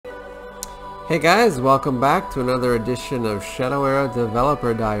Hey guys, welcome back to another edition of Shadow Era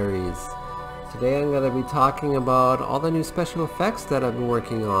Developer Diaries. Today I'm going to be talking about all the new special effects that I've been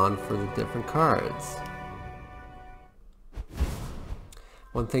working on for the different cards.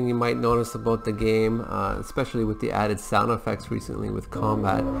 One thing you might notice about the game, especially with the added sound effects recently with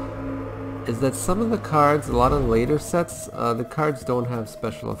combat, is that some of the cards, a lot of later sets, the cards don't have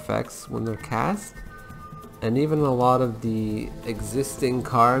special effects when they're cast. And even a lot of the existing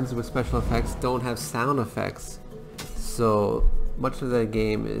cards with special effects don't have sound effects. So much of the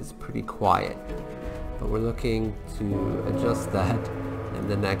game is pretty quiet. But we're looking to adjust that in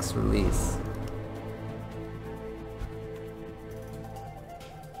the next release.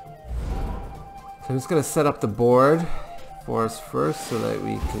 So I'm just going to set up the board for us first so that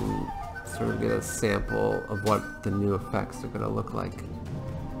we can sort of get a sample of what the new effects are going to look like.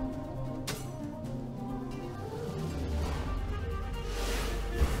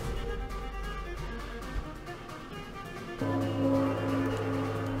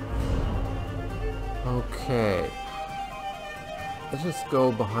 Okay, let's just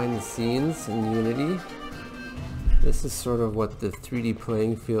go behind the scenes in Unity. This is sort of what the 3D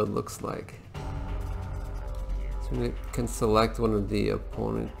playing field looks like. So we can select one of the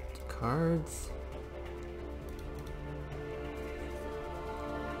opponent cards.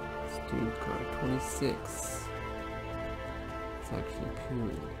 Let's do card 26. It's actually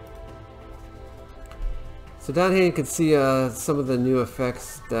Pune. So down here you can see some of the new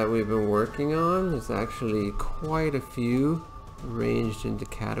effects that we've been working on. There's actually quite a few arranged into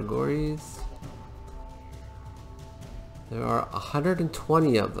categories. There are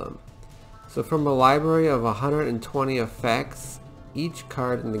 120 of them. So from a library of 120 effects, each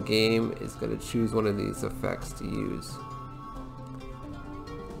card in the game is going to choose one of these effects to use.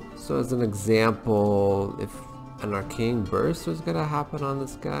 So as an example, if an arcane burst was going to happen on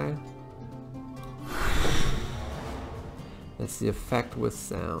this guy, that's the effect with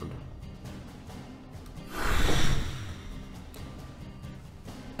sound.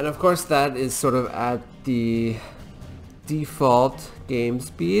 And of course that is sort of at the default game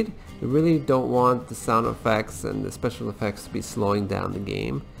speed. We really don't want the sound effects and the special effects to be slowing down the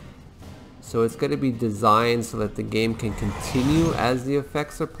game. So it's going to be designed so that the game can continue as the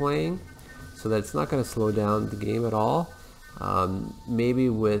effects are playing, so that it's not going to slow down the game at all. Maybe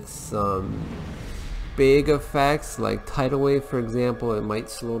with some big effects like tidal wave, for example, it might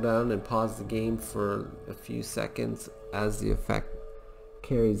slow down and pause the game for a few seconds as the effect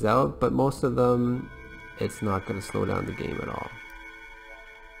carries out, but most of them it's not going to slow down the game at all.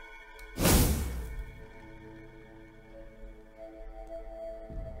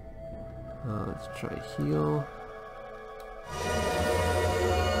 Let's try heal.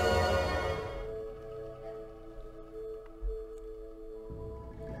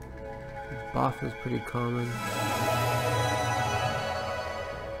 Buff is pretty common.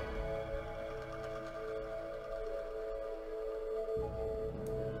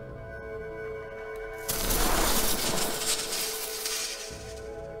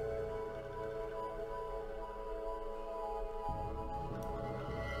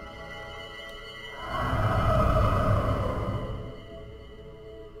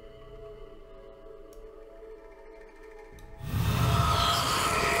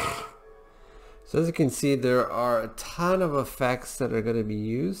 So as you can see, there are a ton of effects that are going to be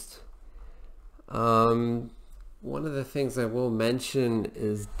used. One of the things I will mention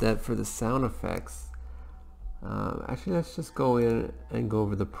is that for the sound effects, actually let's just go in and go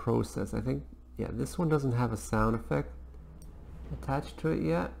over the process. I think, yeah, this one doesn't have a sound effect attached to it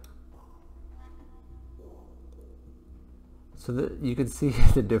yet. So that you can see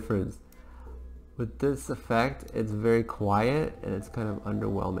the difference. With this effect, it's very quiet and it's kind of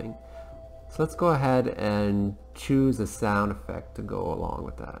underwhelming. So let's go ahead and choose a sound effect to go along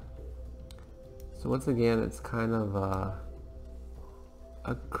with that. So once again, it's kind of a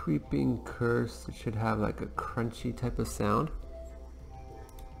creeping curse. It should have like a crunchy type of sound.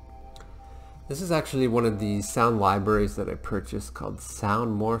 This is actually one of the sound libraries that I purchased called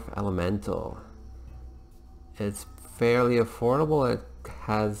Soundmorph Elemental. It's fairly affordable. It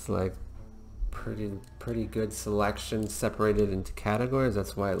has like pretty good selection separated into categories.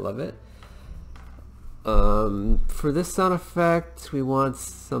 That's why I love it. For this sound effect, we want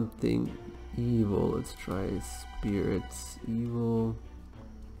something evil. Let's try Spirits Evil.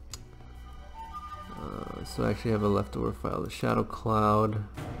 So I actually have a leftover file, the Shadow Cloud.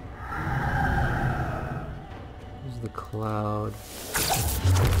 Here's the cloud.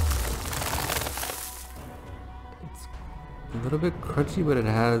 It's a little bit crunchy, but it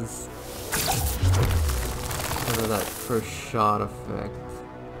has kind of that first shot effect.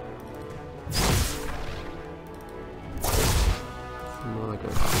 More like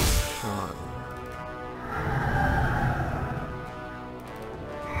a shot.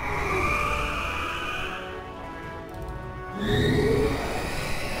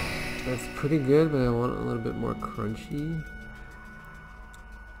 That's pretty good, but I want it a little bit more crunchy.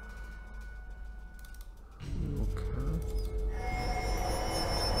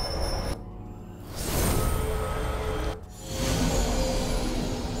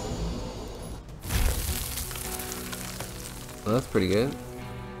 Well, that's pretty good.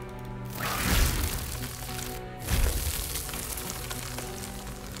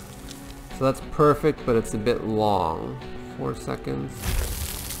 So that's perfect, but it's a bit long. 4 seconds.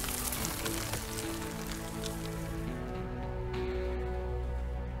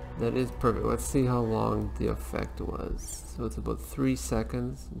 That is perfect. Let's see how long the effect was. So it's about 3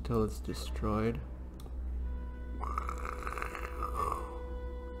 seconds until it's destroyed.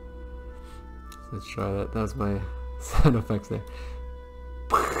 So let's try that. That was my sound effects there.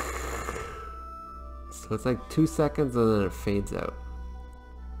 So it's like 2 seconds and then it fades out.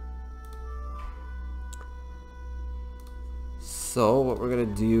 So what we're gonna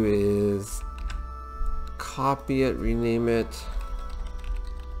do is copy it, rename it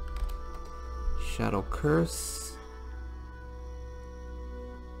Shadow Curse.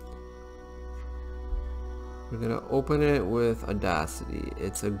 We're gonna open it with Audacity.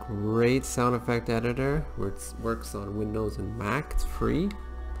 It's a great sound effect editor where it works on Windows and Mac. It's free.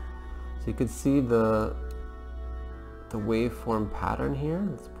 So you can see the waveform pattern here.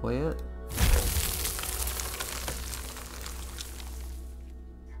 Let's play it.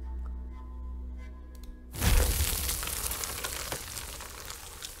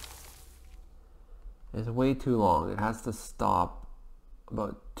 It's way too long. It has to stop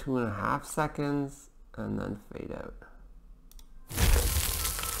about 2.5 seconds and then fade out.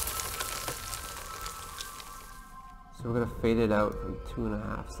 So we're gonna fade it out from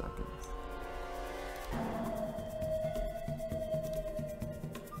 2.5 seconds.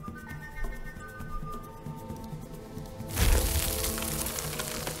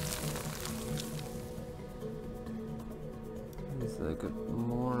 It's like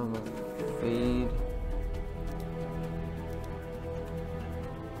more of a fade.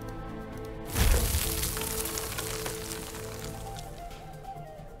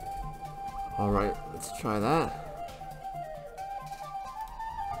 Alright, let's try that.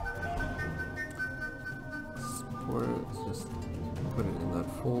 Export it, let's just put it in that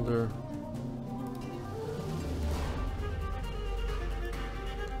folder.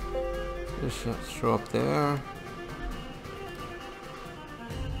 This should show up there.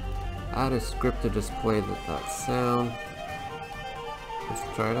 Add a script to display that sound.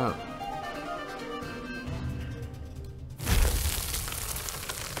 Let's try it out.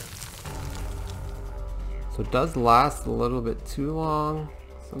 So it does last a little bit too long.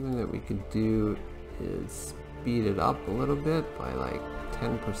 Something that we could do is speed it up a little bit by like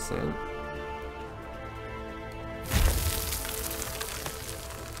 10%.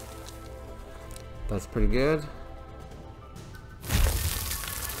 That's pretty good.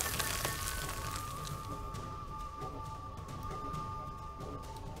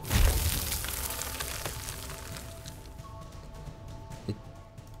 It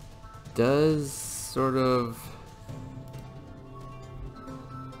does sort of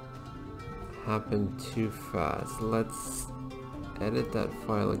happen too fast. Let's edit that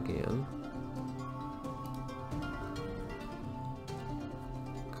file again.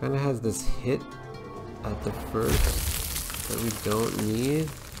 Kind of has this hit at the first that we don't need.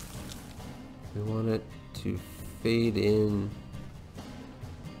 We want it to fade in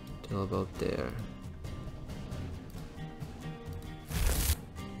till about there.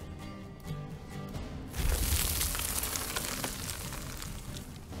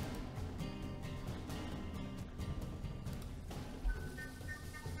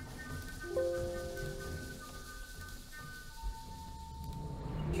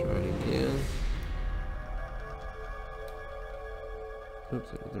 Try it again. Oops,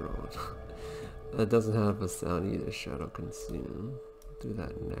 I did the wrong one. That doesn't have a sound either, Shadow Consume. Do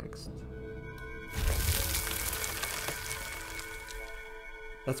that next.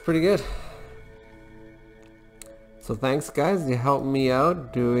 That's pretty good. So thanks guys, you helped me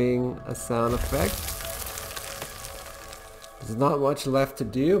out doing a sound effect. There's not much left to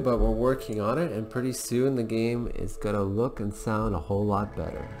do, but we're working on it, and pretty soon the game is gonna look and sound a whole lot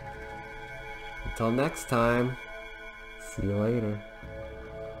better. Until next time, see you later.